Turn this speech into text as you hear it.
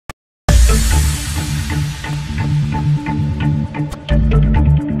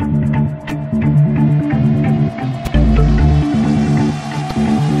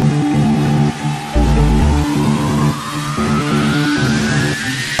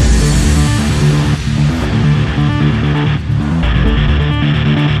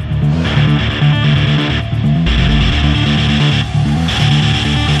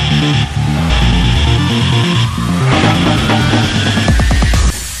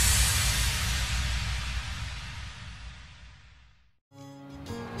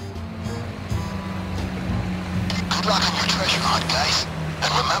Good luck on your treasure hunt, guys.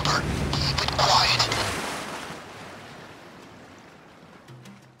 And remember, keep it quiet.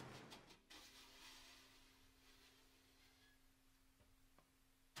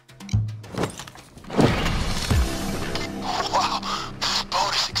 Wow, this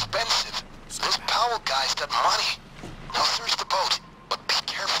boat is expensive. Those Powell guys got money. Now search the boat, but be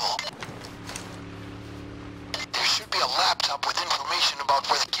careful. There should be a laptop with information about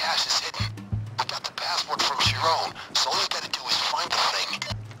where the cash is hidden. We got the password from Chiron, so all you gotta do is find the thing.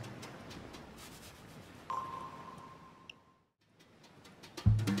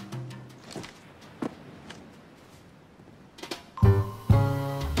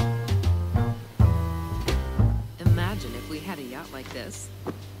 Imagine if we had a yacht like this.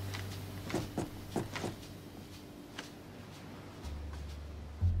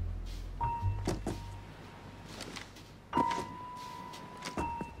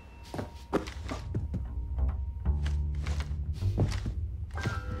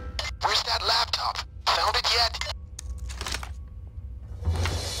 Where's that laptop? Found it yet?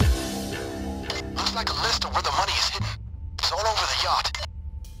 Looks like a list of where the money is hidden. It's all over the yacht.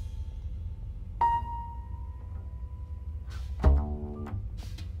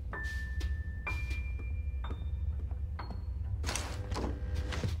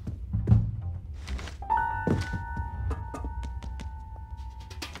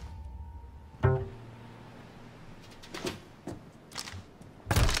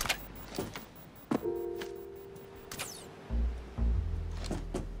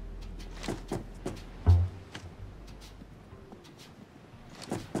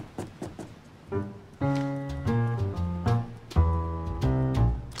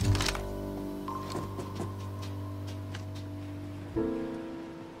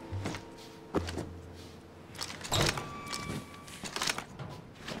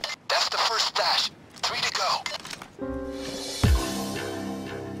 That's the first stash. 3 to go.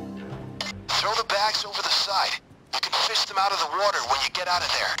 Throw the bags over the side. You can fish them out of the water when you get out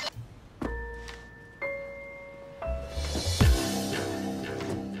of there.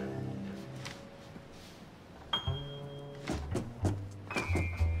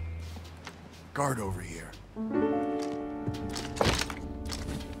 Guard over here.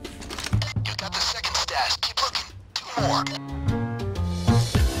 You got the second stash. Keep looking. 2 more.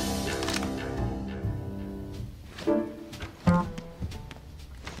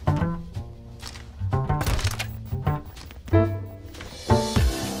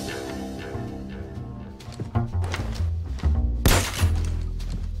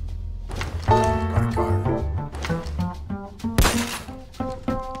 Got a guard.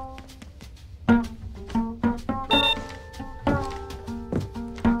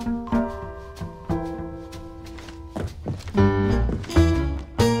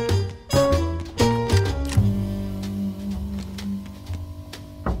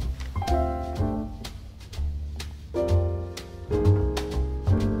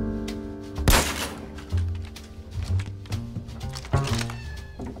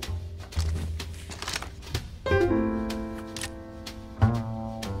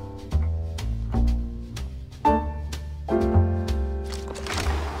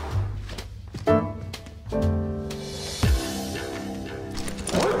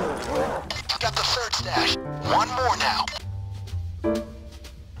 You got the third stash. 1 more now.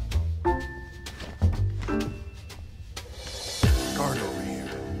 Guard over here.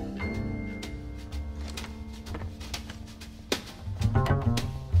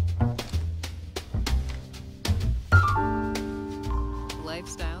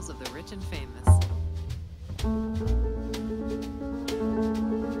 Lifestyles of the rich and famous.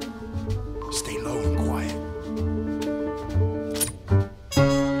 Stay low and quiet.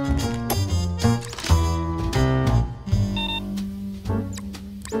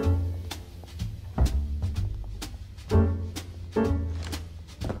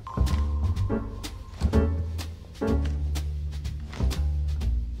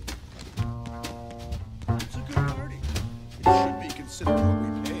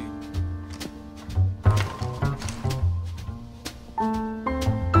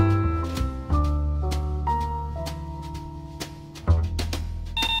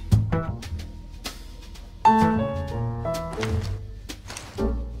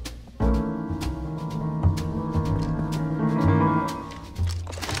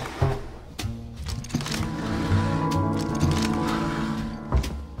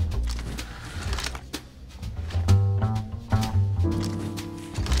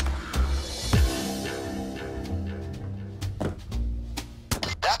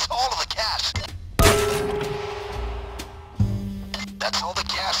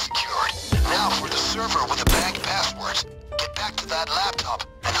 that laptop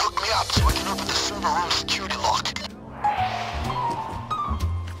and hook me up so I can open the server room security lock.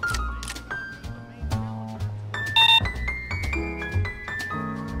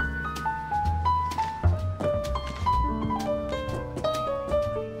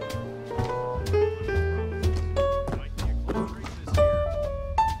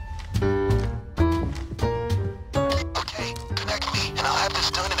 Okay, connect me and I'll have this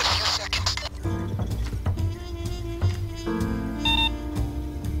done in a few seconds.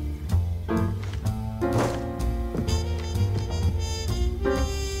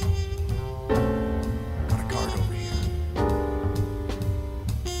 Got a guard over here.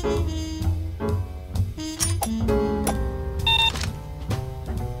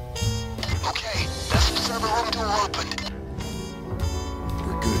 Okay, that's the server room door opened.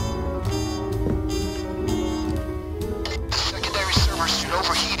 We're good. The secondary server should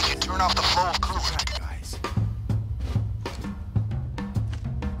overheat if you turn off the flow of coolant. Track, guys.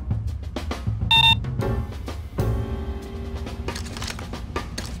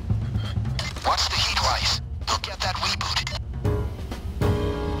 Watch the heat rise. You'll get that reboot.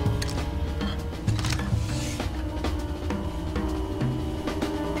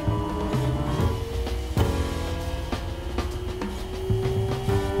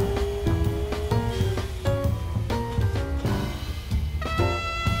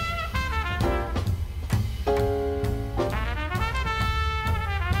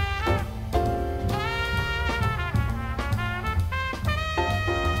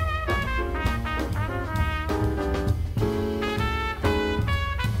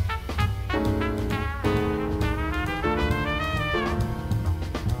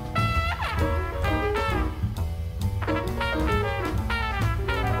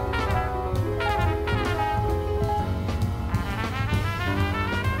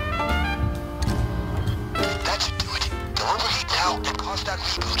 That should do it. They'll overheat now and cause that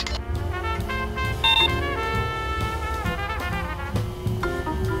reboot.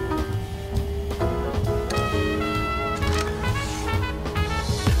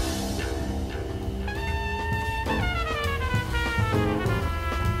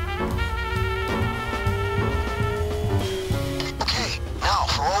 Okay, now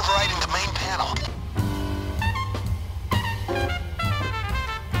for overriding the main panel.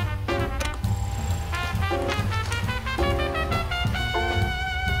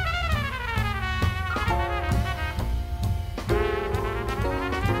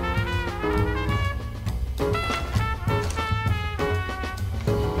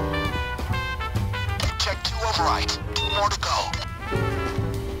 Check 2 overrides. 2 more to go.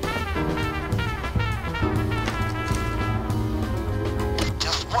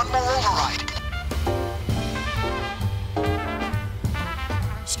 Just 1 more override.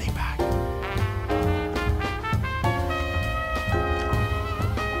 Stay back.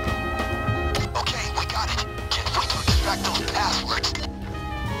 Okay, we got it. Can't wait to extract those passwords.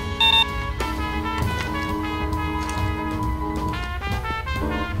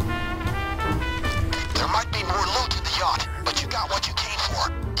 There might be more loot in the yacht, but you got what you came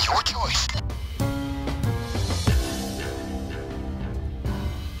for. Your choice.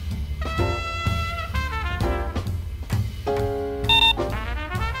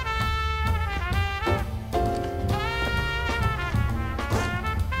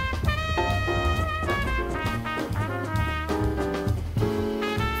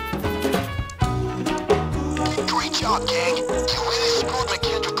 Great job, gang.